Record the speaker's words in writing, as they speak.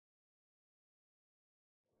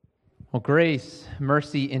Well, grace,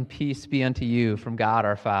 mercy, and peace be unto you from God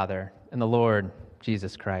our Father and the Lord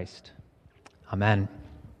Jesus Christ. Amen.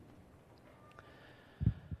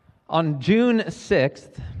 On June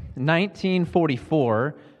 6th,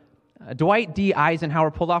 1944, Dwight D.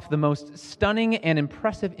 Eisenhower pulled off the most stunning and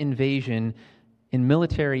impressive invasion in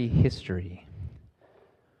military history.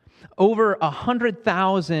 Over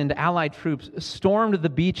 100,000 Allied troops stormed the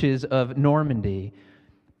beaches of Normandy,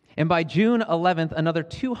 and by June 11th, another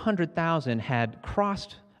 200,000 had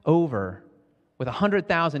crossed over with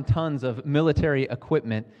 100,000 tons of military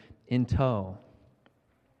equipment in tow.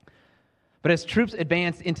 But as troops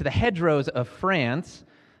advanced into the hedgerows of France,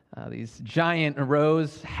 these giant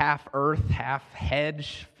rows, half earth, half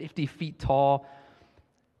hedge, 50 feet tall,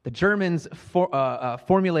 the Germans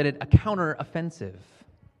formulated a counteroffensive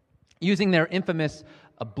using their infamous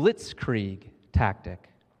blitzkrieg tactic.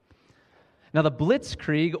 Now, the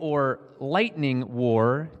blitzkrieg, or lightning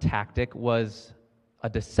war tactic, was a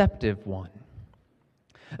deceptive one.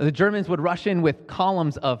 The Germans would rush in with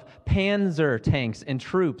columns of panzer tanks and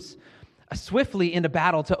troops swiftly into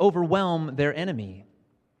battle to overwhelm their enemy.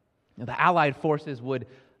 The Allied forces would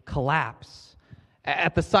collapse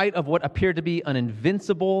at the sight of what appeared to be an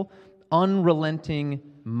invincible, unrelenting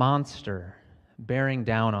monster bearing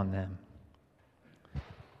down on them.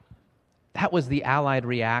 That was the Allied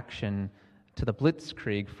reaction to the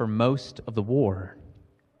blitzkrieg for most of the war.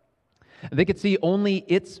 They could see only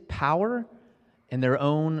its power and their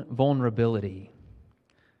own vulnerability.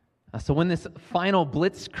 So when this final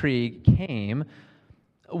blitzkrieg came,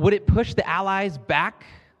 would it push the Allies back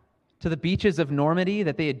to the beaches of Normandy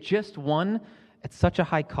that they had just won at such a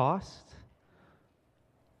high cost?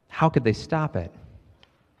 How could they stop it?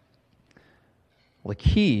 Well, the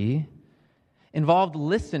key involved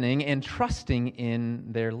listening and trusting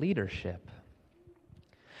in their leadership.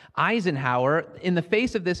 Eisenhower, in the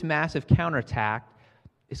face of this massive counterattack,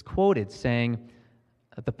 is quoted saying,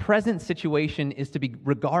 "The present situation is to be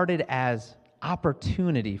regarded as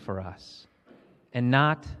opportunity for us and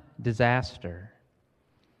not disaster."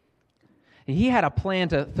 He had a plan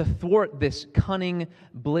to thwart this cunning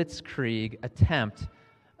blitzkrieg attempt,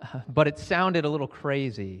 but it sounded a little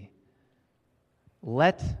crazy.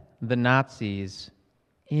 Let the Nazis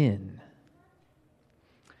in.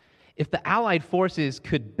 If the Allied forces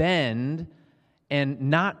could bend and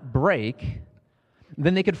not break,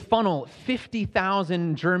 then they could funnel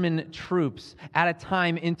 50,000 German troops at a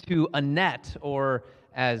time into a net, or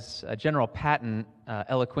as General Patton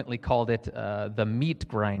eloquently called it, the meat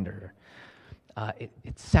grinder.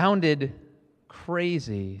 It sounded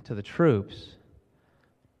crazy to the troops,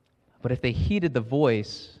 but if they heeded the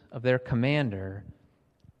voice of their commander,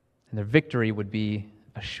 then their victory would be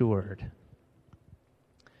assured.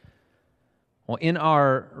 Well, in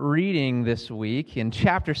our reading this week, in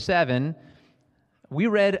chapter 7, we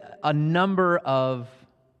read a number of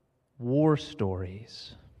war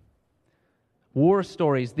stories. War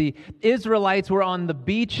stories. The Israelites were on the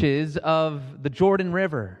beaches of the Jordan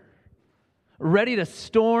River, ready to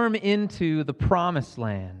storm into the Promised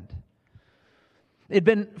Land. It had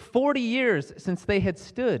been 40 years since they had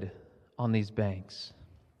stood on these banks.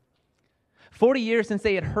 40 years since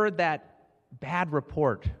they had heard that bad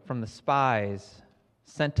report from the spies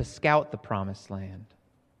sent to scout the Promised Land.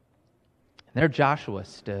 And there Joshua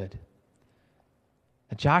stood.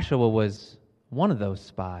 And Joshua was one of those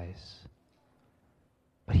spies.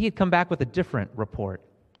 But he had come back with a different report.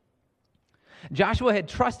 Joshua had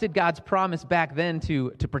trusted God's promise back then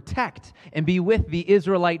to protect and be with the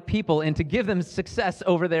Israelite people and to give them success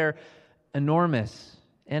over their enormous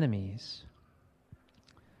enemies.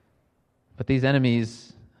 But these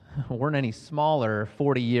enemies weren't any smaller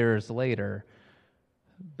 40 years later.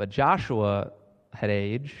 But Joshua had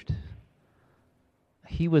aged.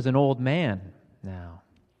 He was an old man now.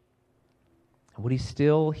 Would he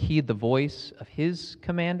still heed the voice of his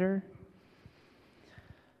commander?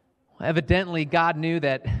 Evidently, God knew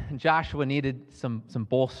that Joshua needed some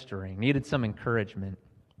bolstering, needed some encouragement.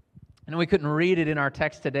 I know we couldn't read it in our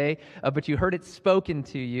text today, but you heard it spoken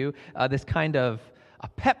to you, this kind of a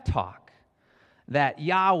pep talk that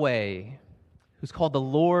Yahweh, who's called the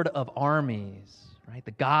Lord of armies, right,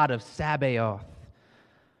 the God of Sabaoth,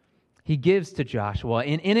 he gives to Joshua.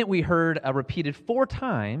 And in it we heard repeated 4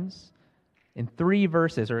 times in 3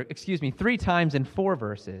 verses, three times in 4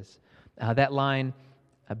 verses, that line,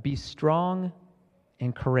 be strong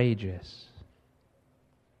and courageous.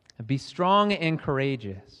 Be strong and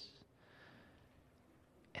courageous.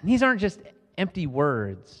 And these aren't just empty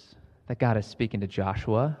words that God is speaking to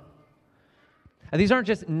Joshua. These aren't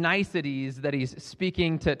just niceties that he's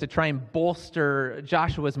speaking to try and bolster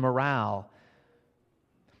Joshua's morale.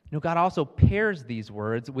 God also pairs these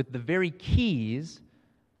words with the very keys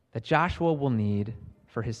that Joshua will need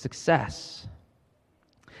for his success.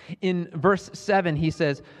 In verse 7, he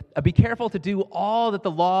says, "Be careful to do all that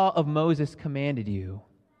the law of Moses commanded you,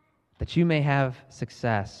 that you may have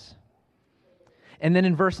success." And then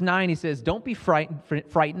in verse 9, he says, "Don't be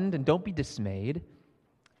frightened and don't be dismayed,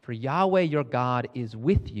 for Yahweh your God is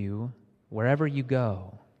with you wherever you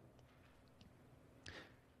go."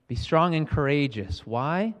 Be strong and courageous.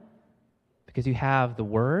 Why? Because you have the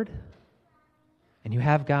Word and you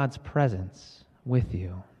have God's presence with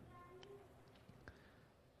you.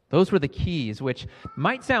 Those were the keys, which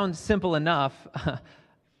might sound simple enough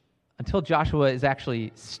until Joshua is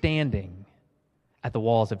actually standing at the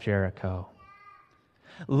walls of Jericho,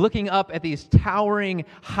 looking up at these towering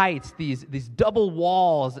heights, these double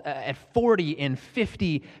walls at 40 and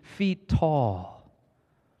 50 feet tall.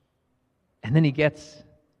 And then he gets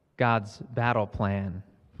God's battle plan,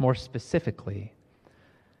 more specifically.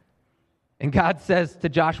 And God says to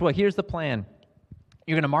Joshua, here's the plan.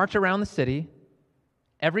 You're going to march around the city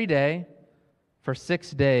every day for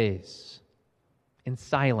 6 days in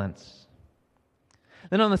silence.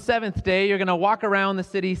 Then on the 7th day, you're going to walk around the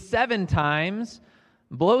city 7 times,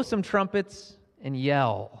 blow some trumpets, and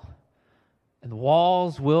yell. And the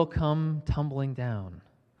walls will come tumbling down.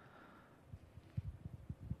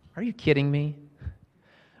 Are you kidding me?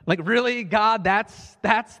 Like, really, God, that's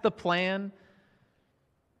the plan?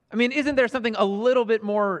 I mean, isn't there something a little bit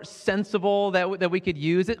more sensible that we could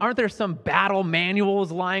use? Aren't there some battle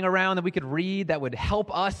manuals lying around that we could read that would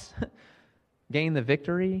help us gain the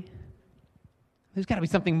victory? There's got to be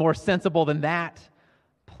something more sensible than that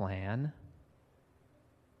plan.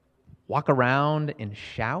 Walk around and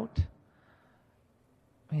shout?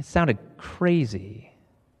 I mean, it sounded crazy.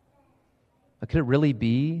 But could it really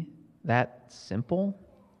be that simple?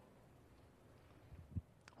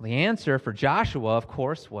 Well, the answer for Joshua, of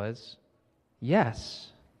course, was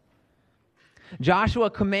yes. Joshua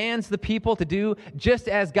commands the people to do just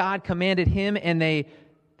as God commanded him, and they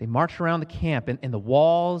march around the camp, and the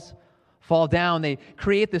walls fall down. They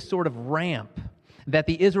create this sort of ramp that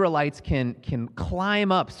the Israelites can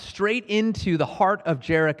climb up straight into the heart of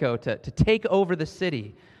Jericho to take over the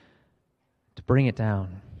city, to bring it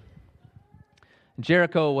down.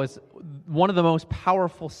 Jericho was one of the most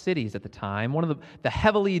powerful cities at the time, one of the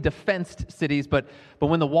heavily defensed cities, but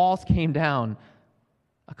when the walls came down,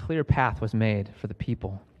 a clear path was made for the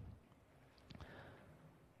people.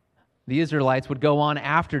 The Israelites would go on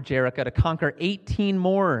after Jericho to conquer 18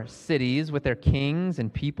 more cities with their kings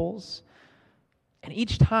and peoples. And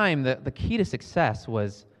each time, the key to success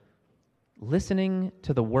was listening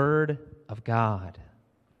to the word of God.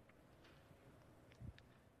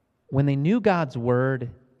 When they knew God's word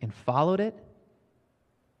and followed it,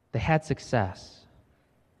 they had success.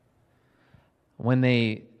 When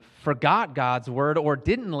they forgot God's word or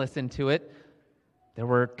didn't listen to it, there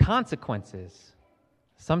were consequences,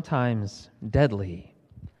 sometimes deadly.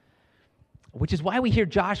 Which is why we hear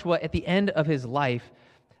Joshua at the end of his life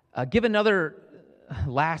give another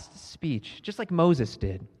last speech, just like Moses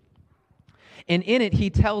did. And in it, he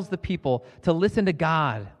tells the people to listen to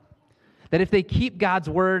God, that if they keep God's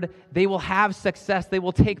word, they will have success, they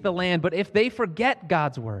will take the land. But if they forget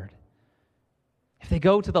God's word, if they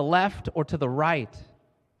go to the left or to the right,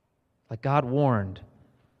 like God warned,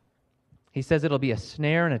 he says it'll be a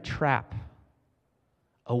snare and a trap,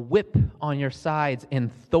 a whip on your sides and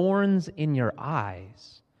thorns in your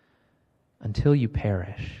eyes until you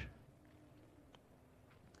perish.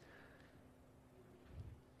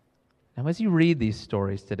 Now, as you read these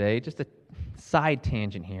stories today, just a side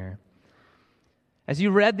tangent here. As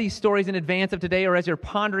you read these stories in advance of today, or as you're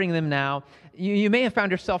pondering them now, you may have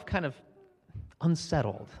found yourself kind of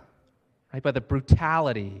unsettled, right, by the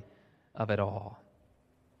brutality of it all.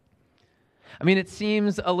 I mean, it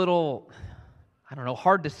seems a little,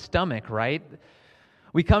 hard to stomach, right?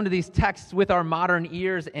 We come to these texts with our modern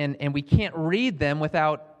ears, and we can't read them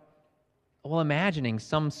without, imagining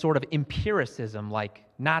some sort of empiricism like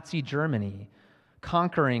Nazi Germany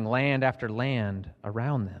conquering land after land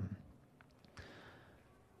around them.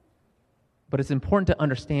 But it's important to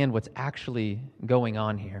understand what's actually going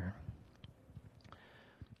on here.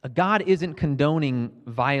 God isn't condoning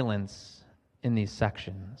violence in these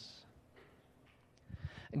sections.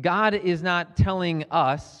 God is not telling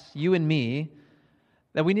us, you and me,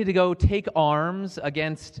 that we need to go take arms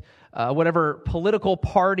against whatever political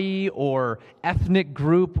party or ethnic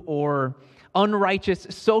group or unrighteous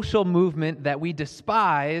social movement that we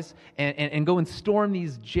despise and go and storm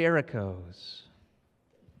these Jerichos.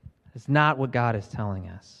 It's not what God is telling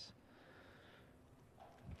us.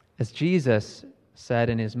 As Jesus said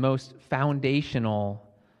in his most foundational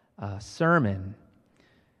sermon.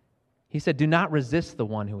 He said, "Do not resist the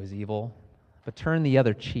one who is evil, but turn the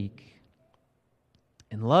other cheek.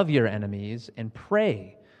 And love your enemies and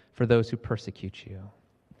pray for those who persecute you."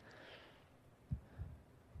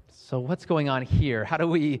 So what's going on here? How do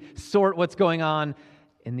we sort what's going on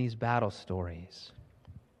in these battle stories?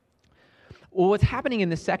 Well, what's happening in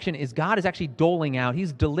this section is God is actually doling out,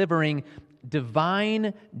 he's delivering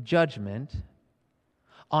divine judgment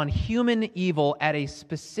on human evil at a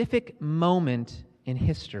specific moment in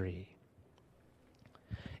history.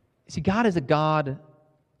 See, God is a God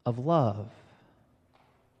of love.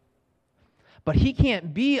 But he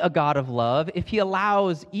can't be a God of love if he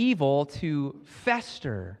allows evil to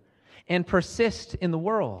fester and persist in the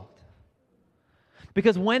world.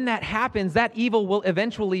 Because when that happens, that evil will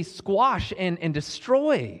eventually squash and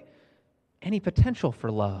destroy any potential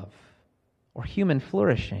for love or human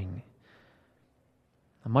flourishing,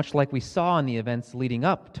 much like we saw in the events leading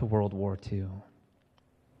up to World War II.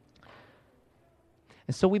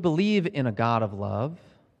 And so we believe in a God of love,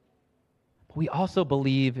 but we also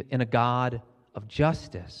believe in a God of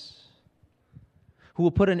justice, who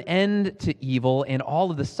will put an end to evil and all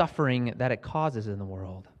of the suffering that it causes in the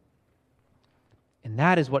world. And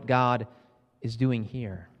that is what God is doing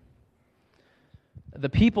here. The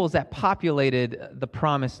peoples that populated the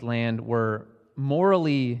Promised Land were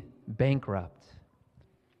morally bankrupt.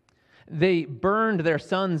 They burned their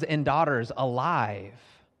sons and daughters alive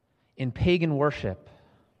in pagan worship.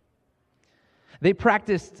 They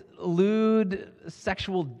practiced lewd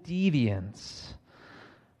sexual deviance.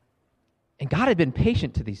 And God had been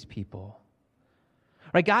patient to these people.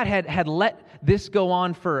 Right? God had let this go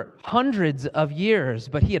on for hundreds of years,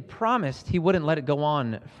 but he had promised he wouldn't let it go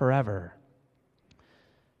on forever.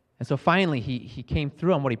 And so finally, he came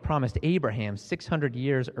through on what he promised Abraham 600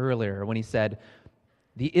 years earlier when he said,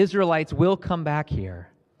 "The Israelites will come back here,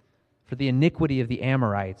 for the iniquity of the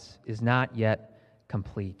Amorites is not yet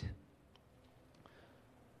complete."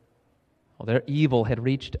 Well, their evil had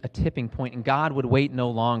reached a tipping point, and God would wait no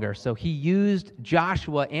longer. So he used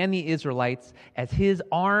Joshua and the Israelites as his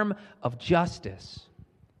arm of justice,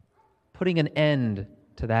 putting an end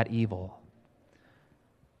to that evil.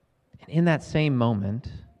 And in that same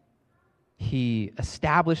moment, he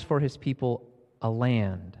established for his people a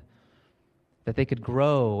land that they could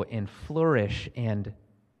grow and flourish and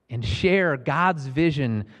share God's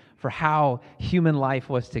vision for how human life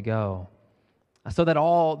was to go, so that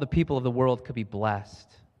all the people of the world could be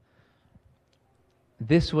blessed.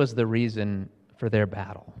 This was the reason for their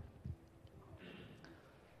battle.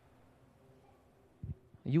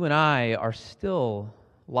 You and I are still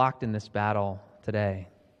locked in this battle today.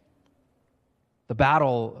 The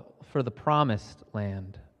battle for the Promised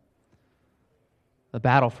Land. The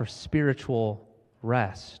battle for spiritual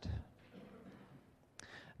rest.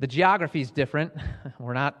 The geography is different.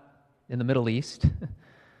 We're not in the Middle East.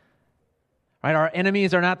 Right? Our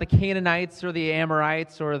enemies are not the Canaanites or the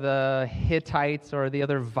Amorites or the Hittites or the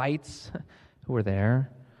other Vites who were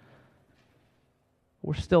there.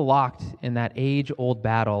 We're still locked in that age-old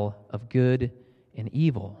battle of good and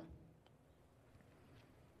evil.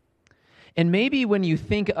 And maybe when you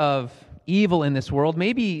think of evil in this world,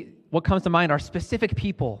 maybe what comes to mind are specific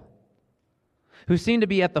people who seem to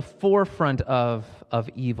be at the forefront of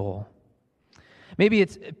evil. Maybe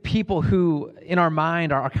it's people who, in our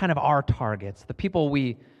mind, are kind of our targets, the people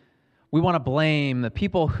we want to blame, the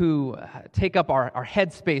people who take up our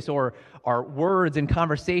headspace or our words and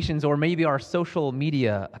conversations, or maybe our social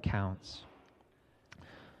media accounts.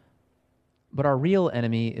 But our real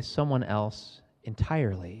enemy is someone else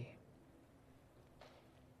entirely.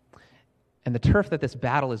 And the turf that this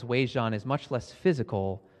battle is waged on is much less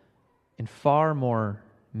physical and far more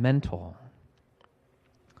mental.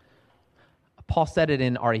 Paul said it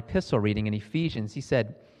in our epistle reading in Ephesians. He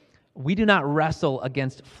said, "We do not wrestle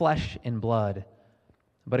against flesh and blood,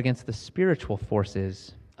 but against the spiritual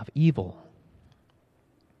forces of evil."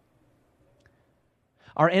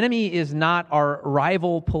 Our enemy is not our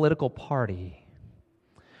rival political party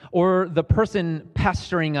or the person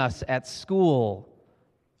pestering us at school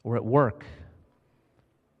or at work.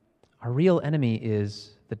 Our real enemy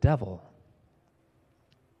is the devil.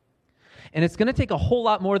 And it's going to take a whole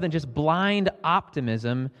lot more than just blind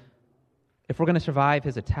optimism if we're going to survive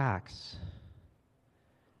his attacks.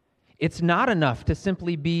 It's not enough to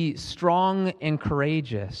simply be strong and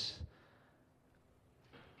courageous.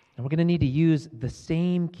 And we're going to need to use the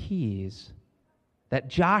same keys that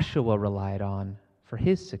Joshua relied on for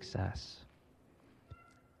his success: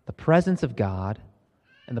 the presence of God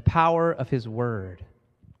and the power of his word.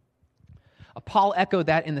 Paul echoed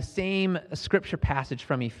that in the same scripture passage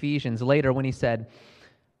from Ephesians later when he said,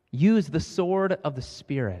 use the sword of the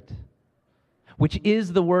Spirit, which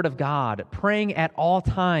is the word of God, praying at all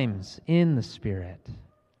times in the Spirit.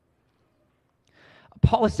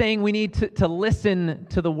 Paul is saying we need to listen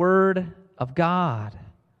to the word of God.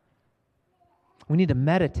 We need to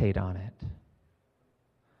meditate on it.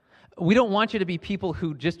 We don't want you to be people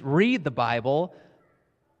who just read the Bible.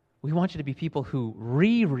 We want you to be people who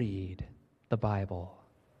reread the Bible.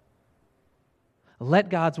 Let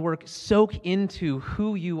God's work soak into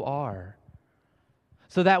who you are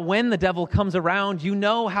so that when the devil comes around, you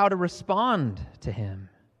know how to respond to him.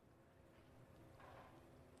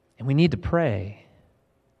 And we need to pray,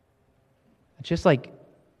 just like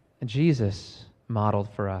Jesus modeled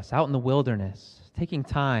for us out in the wilderness, taking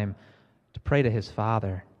time to pray to his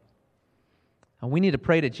Father. And we need to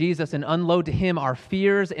pray to Jesus and unload to him our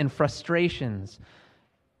fears and frustrations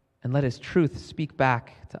and let his truth speak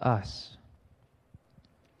back to us.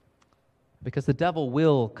 Because the devil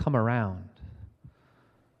will come around.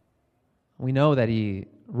 We know that he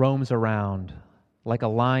roams around like a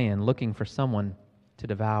lion looking for someone to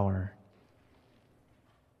devour.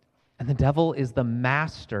 And the devil is the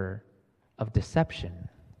master of deception.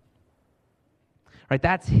 Right?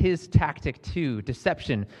 That's his tactic too,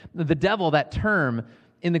 deception. The devil, that term,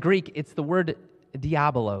 in the Greek, it's the word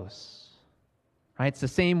diabolos. Right? It's the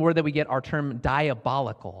same word that we get our term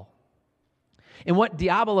diabolical. And what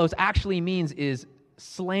diabolos actually means is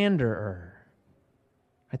slanderer.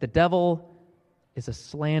 Right? The devil is a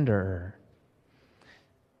slanderer.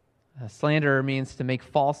 A slanderer means to make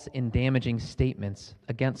false and damaging statements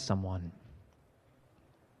against someone.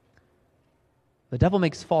 The devil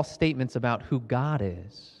makes false statements about who God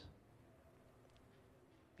is.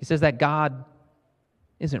 He says that God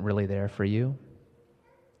isn't really there for you.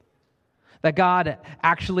 That God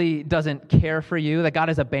actually doesn't care for you, that God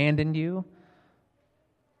has abandoned you.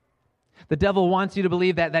 The devil wants you to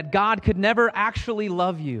believe that God could never actually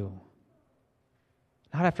love you,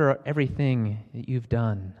 not after everything that you've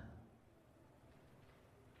done.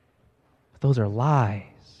 But those are lies.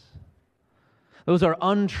 Those are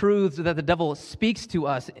untruths that the devil speaks to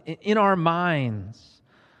us in our minds.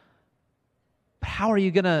 But how are you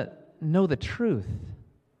going to know the truth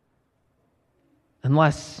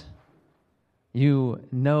unless you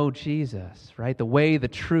know Jesus, right? The way, the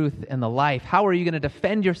truth, and the life. How are you going to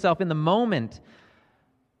defend yourself in the moment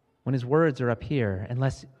when his words are up here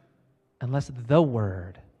unless the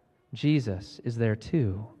word, Jesus, is there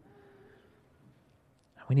too?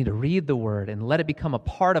 We need to read the word and let it become a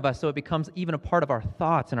part of us so it becomes even a part of our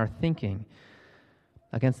thoughts and our thinking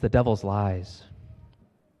against the devil's lies.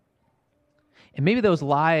 And maybe those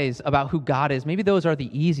lies about who God is, maybe those are the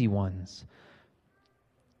easy ones.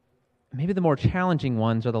 Maybe the more challenging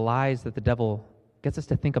ones are the lies that the devil gets us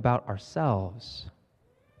to think about ourselves.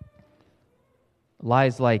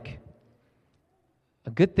 Lies like,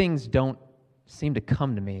 good things don't seem to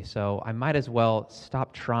come to me, so I might as well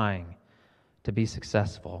stop trying to be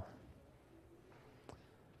successful.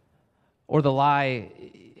 Or the lie,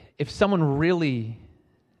 if someone really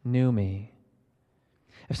knew me,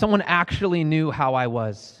 if someone actually knew how I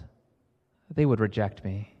was, they would reject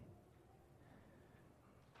me.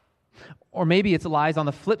 Or maybe it's lies on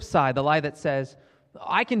the flip side, the lie that says,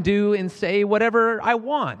 I can do and say whatever I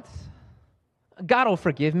want. God will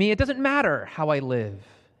forgive me. It doesn't matter how I live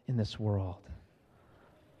in this world.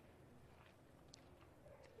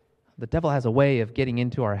 The devil has a way of getting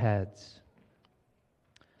into our heads,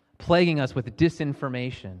 plaguing us with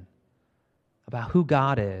disinformation about who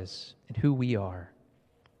God is and who we are.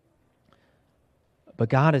 But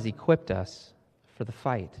God has equipped us for the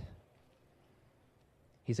fight.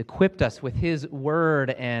 He's equipped us with his word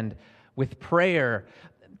and with prayer.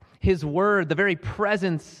 His word, the very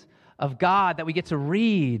presence of God that we get to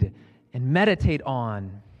read and meditate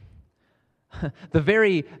on. The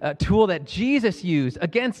very tool that Jesus used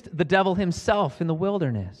against the devil himself in the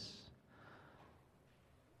wilderness.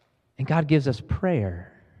 And God gives us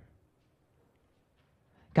prayer.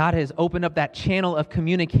 God has opened up that channel of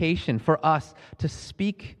communication for us to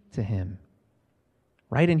speak to him.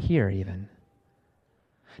 Right in here even.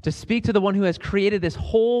 To speak to the one who has created this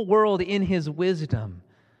whole world in his wisdom.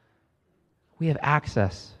 We have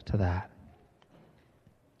access to that.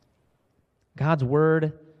 God's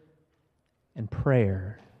word and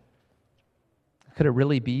prayer. Could it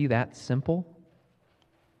really be that simple?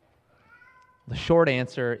 The short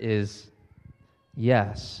answer is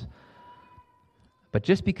yes. But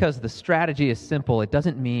just because the strategy is simple, it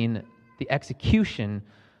doesn't mean the execution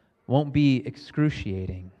won't be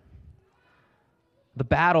excruciating. The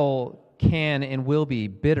battle can and will be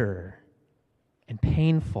bitter and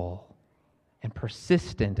painful and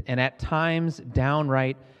persistent and at times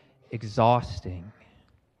downright exhausting.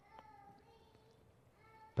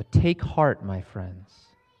 But take heart, my friends.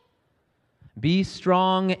 Be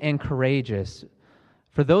strong and courageous,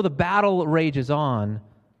 for though the battle rages on,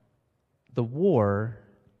 the war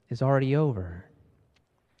is already over.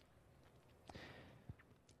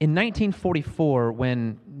 In 1944,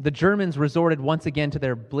 when the Germans resorted once again to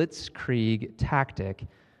their blitzkrieg tactic,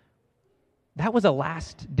 that was a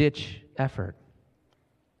last-ditch effort.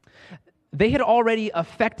 They had already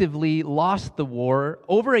effectively lost the war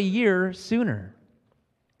over a year sooner.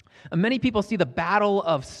 Many people see the Battle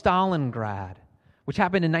of Stalingrad, which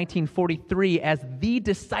happened in 1943, as the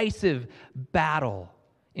decisive battle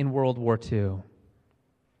in World War II.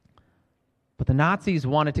 But the Nazis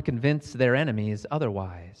wanted to convince their enemies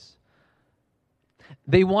otherwise.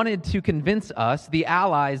 They wanted to convince us, the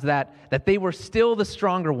Allies, that they were still the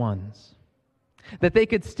stronger ones, that they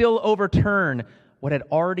could still overturn what had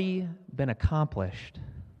already been accomplished.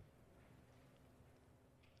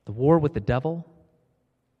 The war with the devil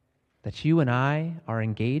that you and I are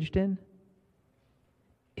engaged in,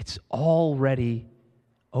 it's already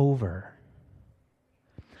over.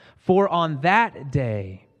 For on that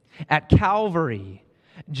day, at Calvary,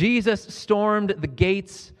 Jesus stormed the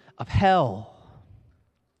gates of hell.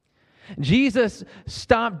 Jesus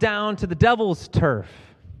stomped down to the devil's turf.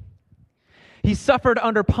 He suffered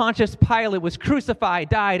under Pontius Pilate, was crucified,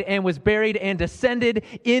 died, and was buried, and descended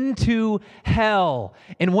into hell.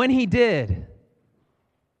 And when he did,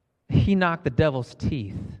 he knocked the devil's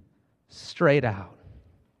teeth straight out.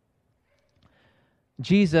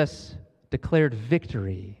 Jesus declared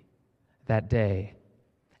victory that day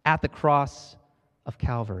at the cross of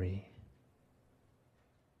Calvary.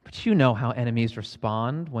 But you know how enemies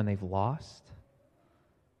respond when they've lost.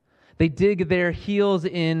 They dig their heels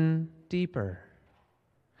in deeper.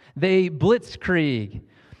 They blitzkrieg.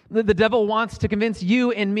 The devil wants to convince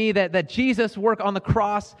you and me that Jesus' work on the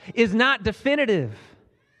cross is not definitive,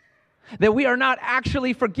 that we are not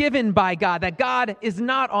actually forgiven by God, that God is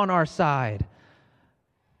not on our side.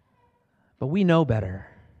 But we know better,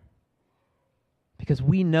 because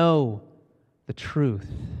we know the truth.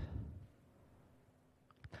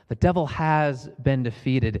 The devil has been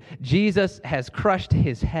defeated. Jesus has crushed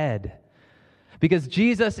his head, because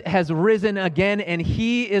Jesus has risen again and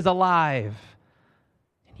he is alive.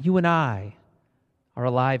 And you and I are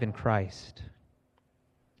alive in Christ.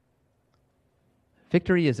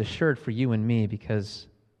 Victory is assured for you and me because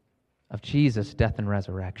of Jesus' death and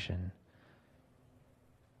resurrection.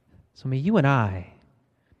 So may you and I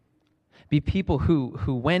be people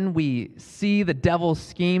who when we see the devil's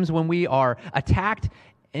schemes, when we are attacked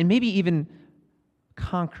and maybe even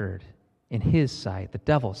conquered in his sight, the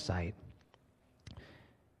devil's sight,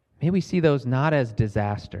 may we see those not as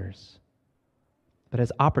disasters, but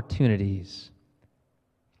as opportunities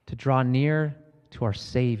to draw near to our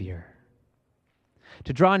Savior,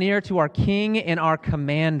 to draw near to our King and our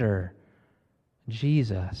Commander,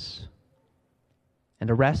 Jesus, and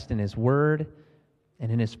to rest in his word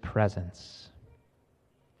and in his presence.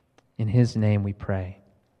 In his name we pray.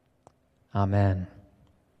 Amen.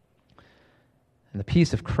 And the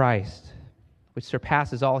peace of Christ, which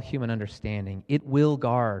surpasses all human understanding, it will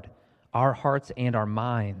guard our hearts and our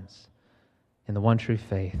minds in the one true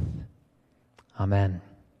faith. Amen.